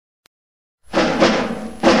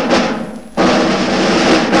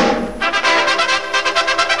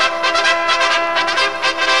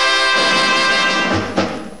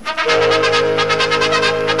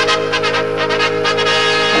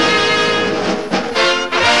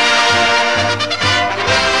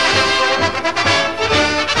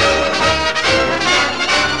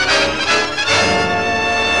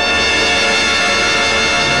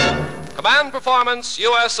Performance,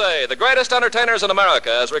 USA, the greatest entertainers in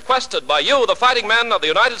America, as requested by you, the fighting men of the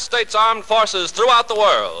United States Armed Forces throughout the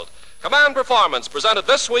world. Command Performance, presented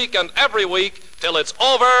this week and every week till it's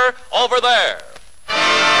over there.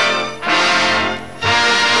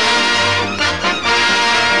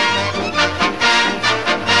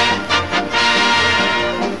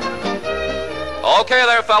 Okay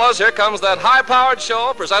there, fellas, here comes that high-powered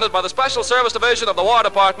show presented by the Special Service Division of the War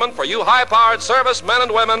Department for you high-powered service men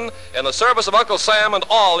and women in the service of Uncle Sam and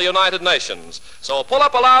all the United Nations. So pull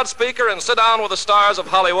up a loudspeaker and sit down with the stars of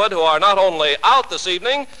Hollywood who are not only out this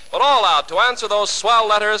evening, but all out to answer those swell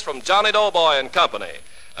letters from Johnny Doughboy and Company.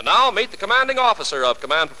 And now meet the commanding officer of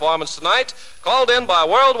Command Performance tonight, called in by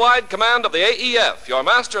Worldwide Command of the AEF, your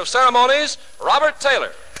Master of Ceremonies, Robert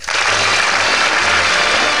Taylor.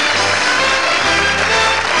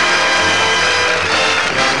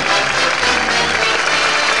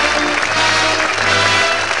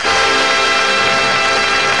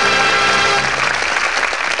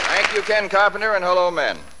 Ken Carpenter, and hello,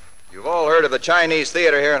 men. You've all heard of the Chinese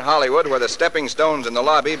Theater here in Hollywood, where the stepping stones in the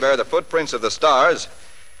lobby bear the footprints of the stars.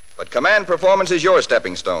 But Command Performance is your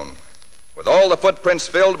stepping stone, with all the footprints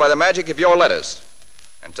filled by the magic of your letters.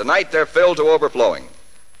 And tonight they're filled to overflowing.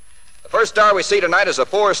 The first star we see tonight is a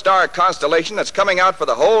 4-star constellation that's coming out for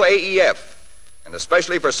the whole AEF, and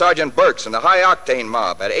especially for Sergeant Burks and the High Octane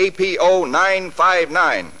Mob at APO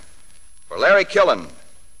 959. For Larry Killen,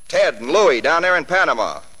 Ted, and Louie down there in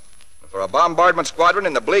Panama. For a bombardment squadron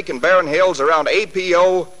in the bleak and barren hills around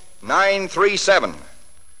APO 937.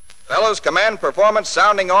 Fellows, Command Performance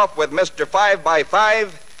sounding off with Mr.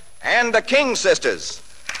 5x5 and the King Sisters.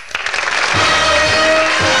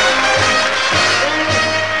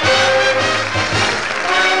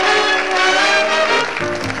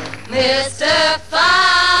 Mr.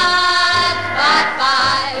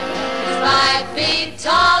 5x5 is 5 feet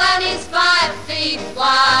tall and he's 5 feet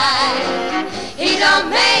wide. He don't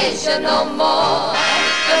measure no more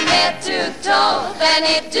from head to toe than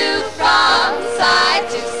he do from side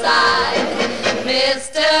to side.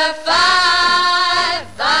 Mr.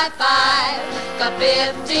 5x5 got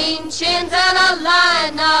 15 chins and a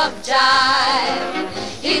line of jive.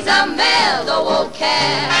 He's a mellow old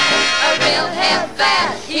cat, a real head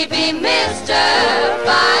fat. He'd be Mr.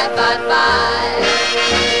 5x5.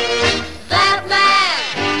 That man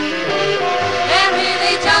can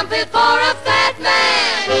really jump it for a fat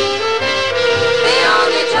man. The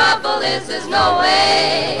only trouble is there's no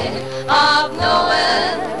way of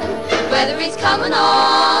knowing whether he's coming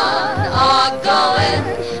on or going.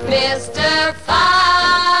 Mr.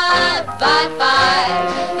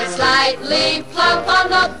 5x5 is slightly plump on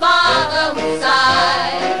the bottom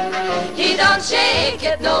side. He don't shake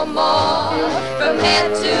it no more from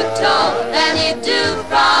head to toe than he do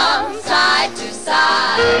from side to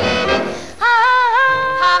side.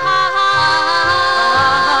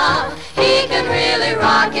 He can really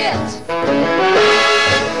rock it,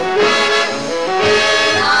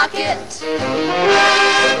 rock it.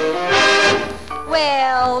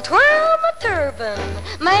 Well, twirl my turban,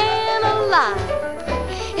 man alive.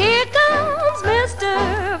 Here comes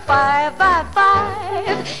Mr.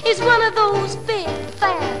 5x5. He's one of those big,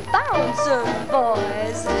 fat, bouncer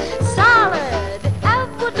boys. Solid,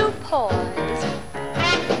 apple to poise.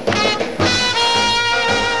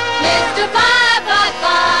 Mr.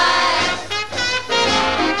 5x5.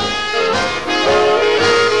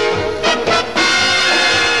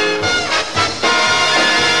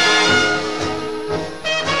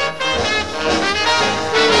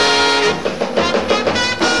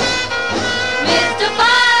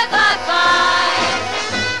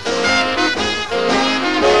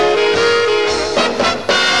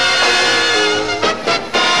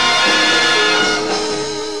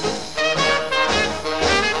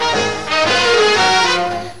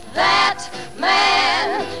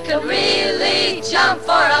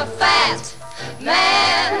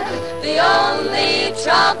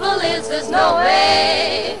 Trouble is there's no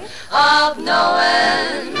way of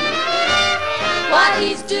knowing what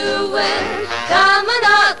he's doing, coming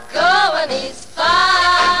or going. He's 5x5.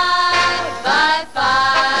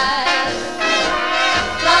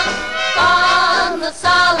 Plump on the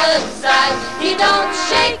solid side. He don't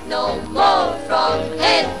shake no more from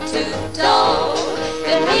head to toe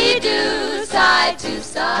than he do side to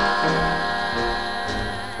side.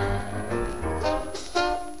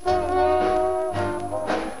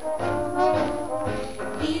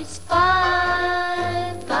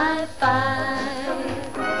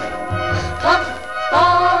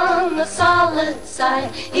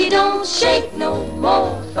 He don't shake no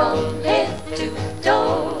more from head to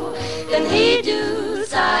toe than he do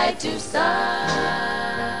side to side.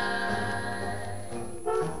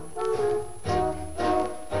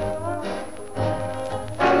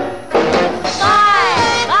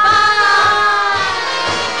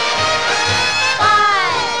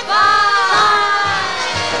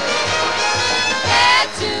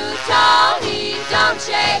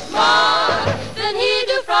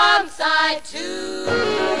 side to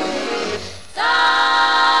side.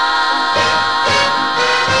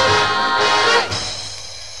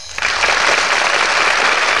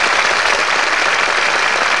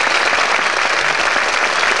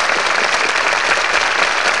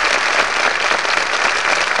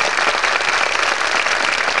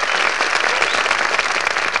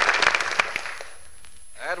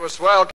 That was swell.